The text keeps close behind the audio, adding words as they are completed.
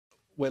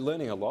we're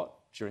learning a lot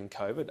during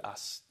COVID,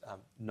 us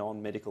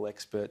non-medical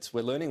experts.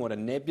 We're learning what a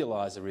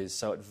nebuliser is.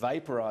 So it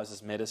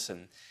vaporises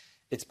medicine.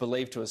 It's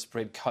believed to have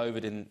spread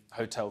COVID in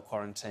hotel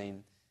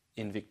quarantine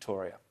in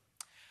Victoria.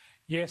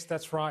 Yes,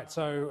 that's right.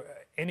 So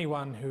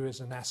anyone who is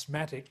an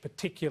asthmatic,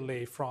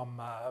 particularly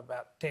from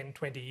about 10,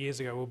 20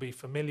 years ago, will be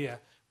familiar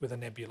with a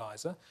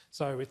nebuliser.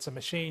 So it's a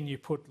machine you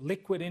put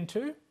liquid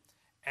into,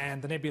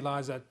 and the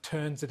nebuliser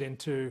turns it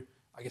into,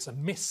 I guess, a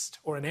mist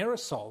or an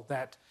aerosol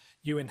that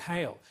you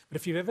inhale. But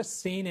if you've ever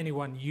seen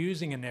anyone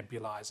using a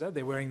nebuliser,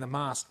 they're wearing the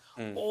mask,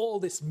 all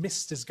this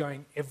mist is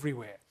going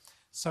everywhere.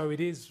 So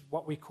it is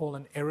what we call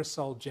an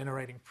aerosol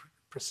generating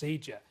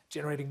procedure,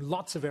 generating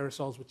lots of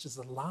aerosols, which is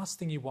the last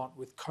thing you want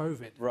with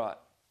COVID. Right.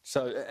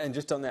 So, and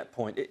just on that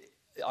point,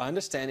 I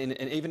understand,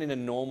 and even in a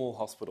normal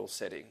hospital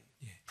setting,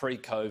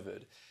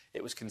 pre-COVID,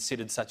 it was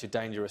considered such a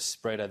dangerous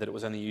spreader that it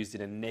was only used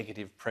in a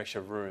negative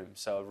pressure room,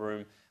 so a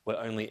room where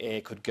only air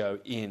could go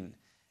in.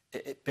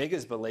 It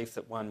beggars belief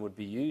that one would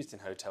be used in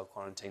hotel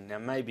quarantine. Now,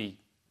 maybe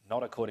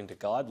not according to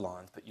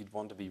guidelines, but you'd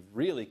want to be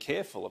really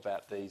careful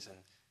about these and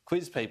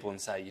quiz people and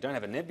say, you don't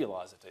have a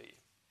nebuliser, do you?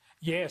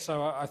 Yeah,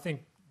 so I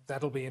think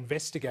that'll be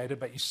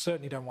investigated, but you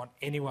certainly don't want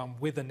anyone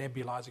with a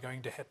nebuliser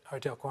going to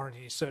hotel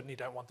quarantine. You certainly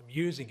don't want them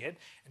using it.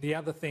 And the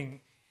other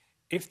thing,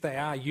 if they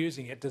are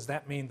using it, does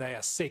that mean they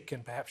are sick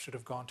and perhaps should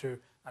have gone to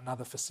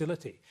another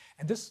facility?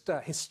 And this,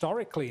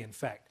 historically, in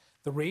fact,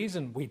 the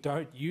reason we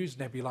don't use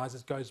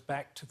nebulizers goes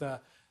back to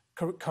the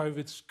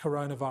COVID's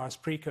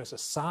coronavirus precursor,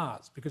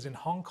 SARS, because in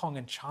Hong Kong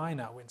and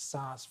China, when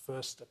SARS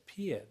first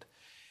appeared,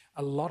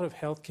 a lot of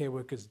healthcare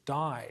workers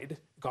died,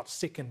 got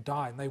sick and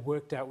died, and they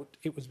worked out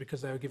it was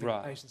because they were giving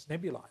patients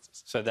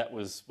nebulizers. So that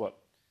was, what,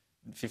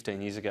 15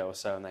 years ago or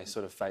so, and they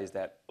sort of phased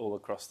that all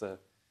across the...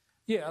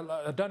 Yeah,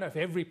 I don't know if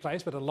every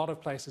place, but a lot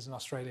of places in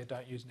Australia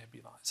don't use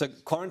nebulizers. So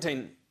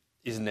quarantine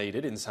is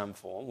needed in some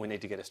form. We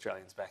need to get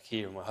Australians back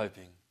here, and we're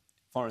hoping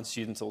foreign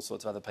students, all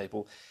sorts of other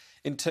people.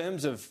 In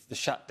terms of the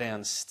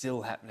shutdowns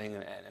still happening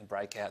and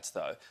breakouts,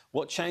 though,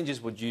 what changes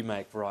would you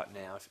make right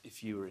now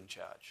if you were in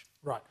charge?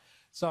 Right.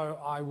 So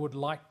I would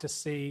like to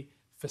see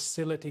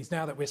facilities,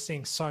 now that we're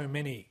seeing so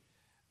many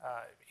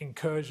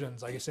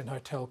incursions, I guess, in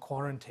hotel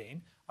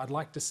quarantine, I'd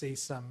like to see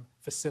some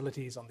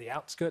facilities on the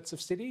outskirts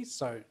of cities,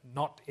 so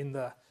not in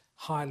the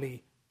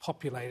highly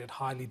populated,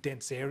 highly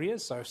dense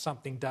areas. So if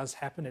something does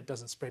happen, it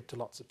doesn't spread to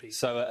lots of people.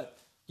 So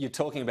you're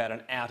talking about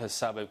an outer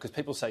suburb, because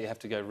people say you have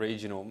to go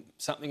regional.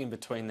 Something in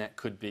between that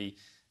could be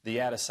the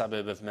outer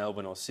suburb of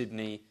Melbourne or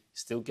Sydney,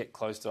 still get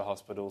close to a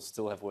hospital,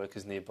 still have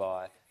workers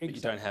nearby, but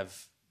you don't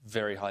have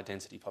very high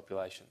density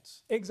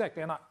populations.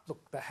 Exactly, and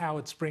look, the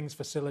Howard Springs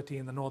facility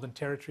in the Northern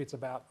Territory, it's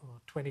about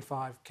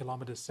 25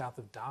 kilometres south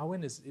of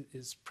Darwin,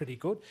 is pretty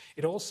good.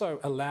 It also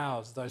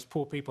allows those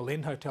poor people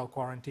in hotel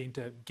quarantine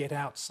to get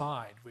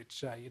outside,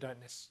 which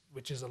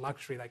which is a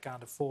luxury they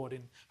can't afford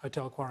in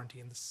hotel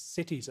quarantine in the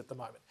cities at the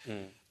moment.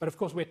 But of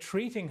course, we're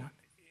treating,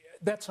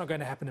 that's not going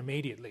to happen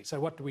immediately. So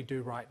what do we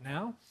do right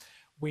now?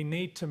 We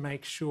need to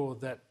make sure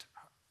that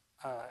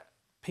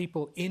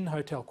people in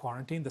hotel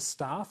quarantine, the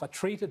staff, are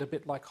treated a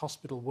bit like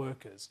hospital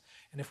workers.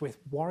 And if we're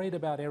worried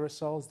about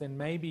aerosols, then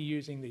maybe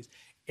using these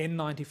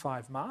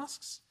N95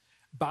 masks.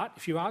 But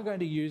if you are going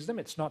to use them,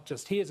 it's not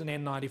just, here's an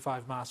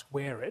N95 mask,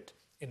 wear it.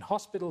 In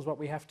hospitals, what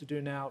we have to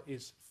do now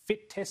is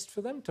fit test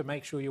for them to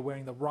make sure you're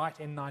wearing the right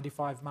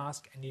N95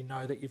 mask and you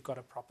know that you've got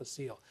a proper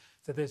seal.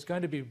 So there's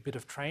going to be a bit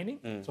of training.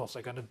 It's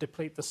also going to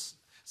deplete the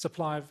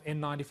supply of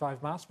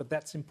N95 masks, but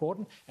that's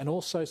important. And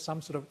also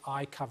some sort of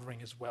eye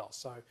covering as well.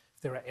 So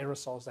there are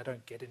aerosols that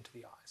don't get into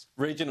the eyes.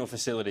 Regional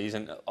facilities,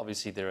 and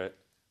obviously there are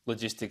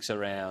logistics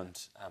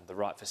around the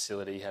right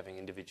facility, having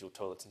individual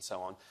toilets and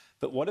so on.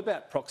 But what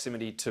about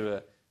proximity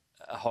to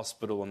a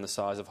hospital and the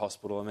size of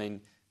hospital? I mean,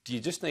 do you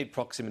just need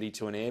proximity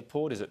to an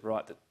airport? Is it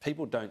right that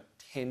people don't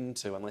tend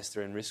to, unless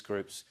they're in risk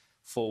groups,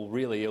 fall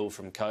really ill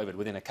from COVID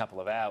within a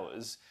couple of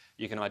hours?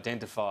 You can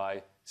identify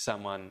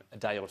someone a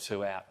day or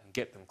two out and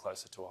get them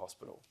closer to a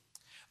hospital.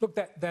 Look,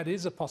 that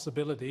is a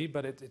possibility,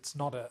 but it's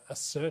not a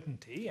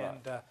certainty. Right.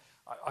 And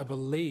I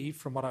believe,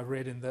 from what I've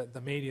read in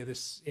the media,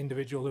 this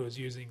individual who is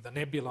using the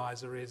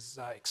nebuliser is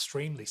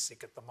extremely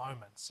sick at the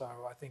moment. So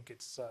I think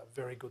it's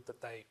very good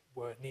that they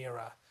were near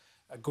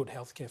a good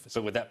healthcare facility.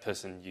 But with that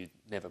person, you'd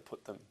never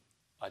put them,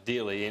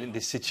 ideally, in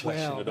this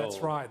situation at all. That's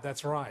right,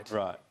 that's right.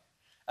 Right.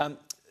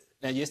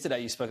 Now,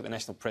 yesterday you spoke at the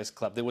National Press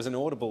Club. There was an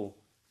audible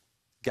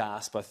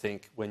gasp, I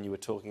think, when you were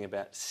talking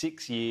about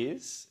 6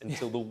 years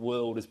until the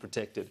world is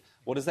protected.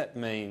 What does that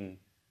mean,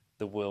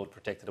 the world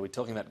protected? Are we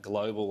talking about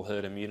global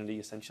herd immunity,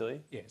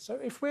 essentially? Yeah, so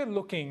if we're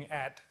looking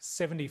at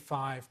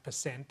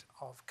 75%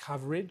 of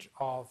coverage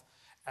of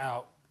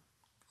our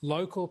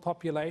local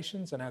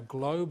populations and our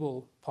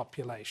global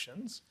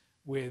populations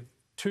with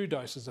 2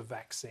 doses of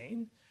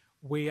vaccine,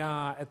 we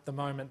are at the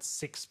moment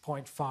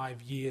 6.5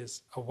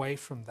 years away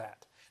from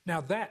that. Now,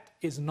 that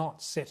is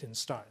not set in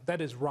stone.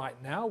 That is right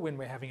now when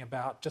we're having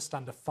about just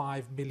under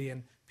 5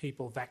 million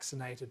people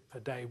vaccinated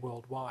per day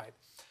worldwide.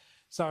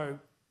 So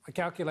I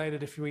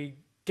calculated if we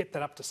get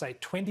that up to, say,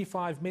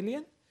 25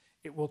 million,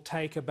 it will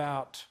take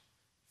about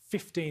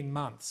 15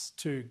 months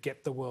to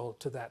get the world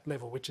to that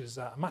level, which is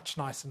a much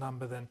nicer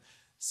number than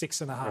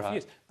 6.5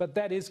 years. But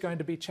that is going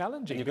to be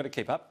challenging. And you've got to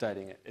keep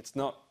updating it. It's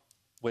not,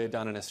 we're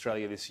done in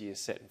Australia this year,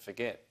 set and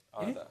forget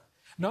either.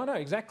 Yeah. No,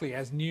 exactly.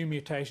 As new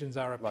mutations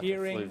are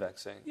appearing, like the flu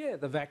vaccine. Yeah,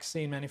 the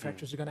vaccine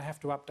manufacturers are going to have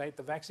to update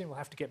the vaccine. We'll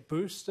have to get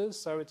boosters.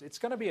 So it's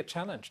going to be a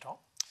challenge, Tom.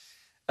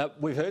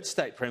 We've heard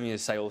state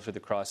premiers say all through the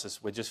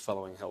crisis, we're just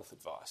following health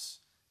advice.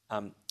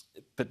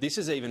 But this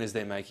is even as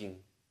they're making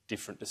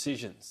different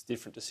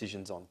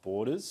decisions on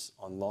borders,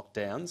 on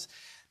lockdowns.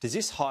 Does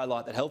this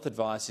highlight that health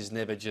advice is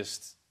never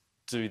just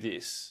do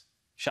this,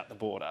 shut the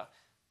border,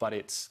 but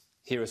it's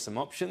here are some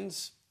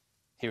options,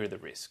 here are the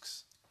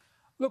risks?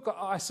 Look,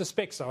 I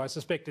suspect so. I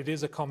suspect it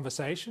is a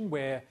conversation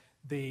where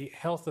the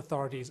health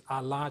authorities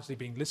are largely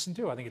being listened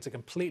to. I think it's a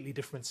completely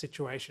different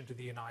situation to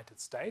the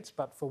United States,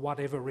 but for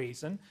whatever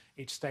reason,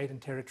 each state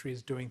and territory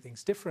is doing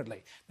things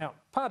differently. Now,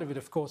 part of it,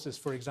 of course, is,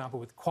 for example,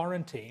 with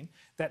quarantine,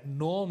 that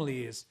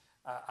normally is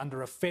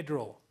under a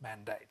federal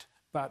mandate,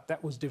 but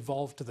that was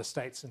devolved to the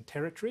states and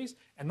territories.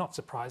 And not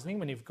surprisingly,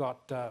 when you've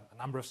got a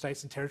number of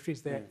states and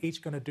territories, they're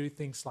each going to do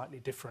things slightly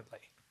differently.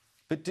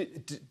 But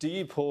do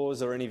you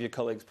pause, or any of your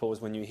colleagues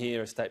pause, when you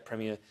hear a state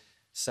premier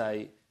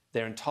say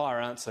their entire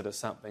answer to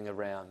something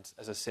around,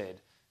 as I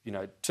said,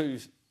 2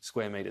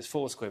 square metres,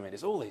 4 square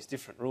metres, all these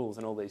different rules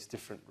and all these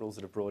different rules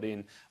that are brought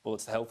in, well,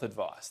 it's the health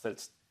advice.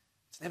 It's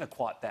never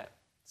quite that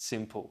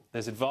simple.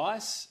 There's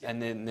advice, and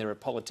then there are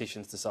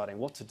politicians deciding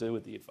what to do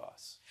with the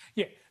advice.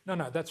 Yeah,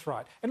 no, that's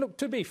right. And look,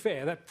 to be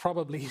fair, that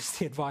probably is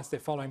the advice they're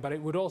following, but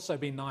it would also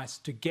be nice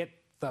to get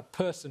the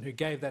person who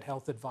gave that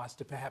health advice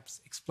to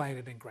perhaps explain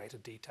it in greater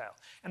detail.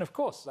 And of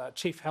course,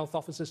 chief health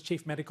officers,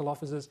 chief medical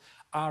officers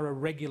are a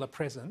regular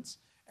presence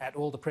at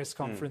all the press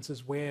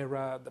conferences where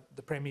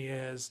the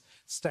premiers,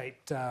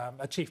 state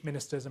chief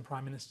ministers and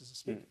prime ministers are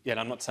speaking. Yeah, and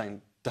I'm not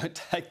saying don't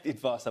take the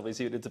advice,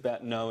 obviously, it's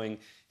about knowing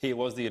here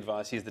was the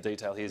advice, here's the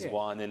detail, here's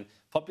why, and then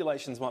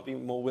populations might be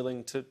more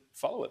willing to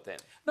follow it then.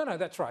 No,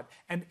 that's right.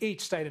 And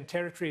each state and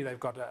territory, they've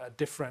got a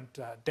different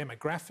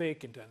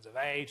demographic in terms of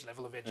age,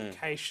 level of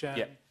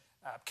education,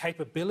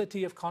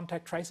 capability of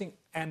contact tracing,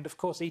 and of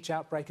course each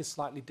outbreak is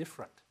slightly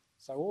different.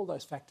 So all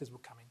those factors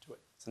will come into it.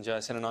 Sanjaya,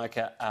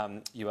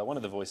 Senanayake, you are one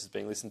of the voices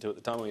being listened to at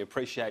the time. We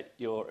appreciate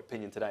your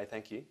opinion today.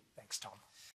 Thank you. Thanks, Tom.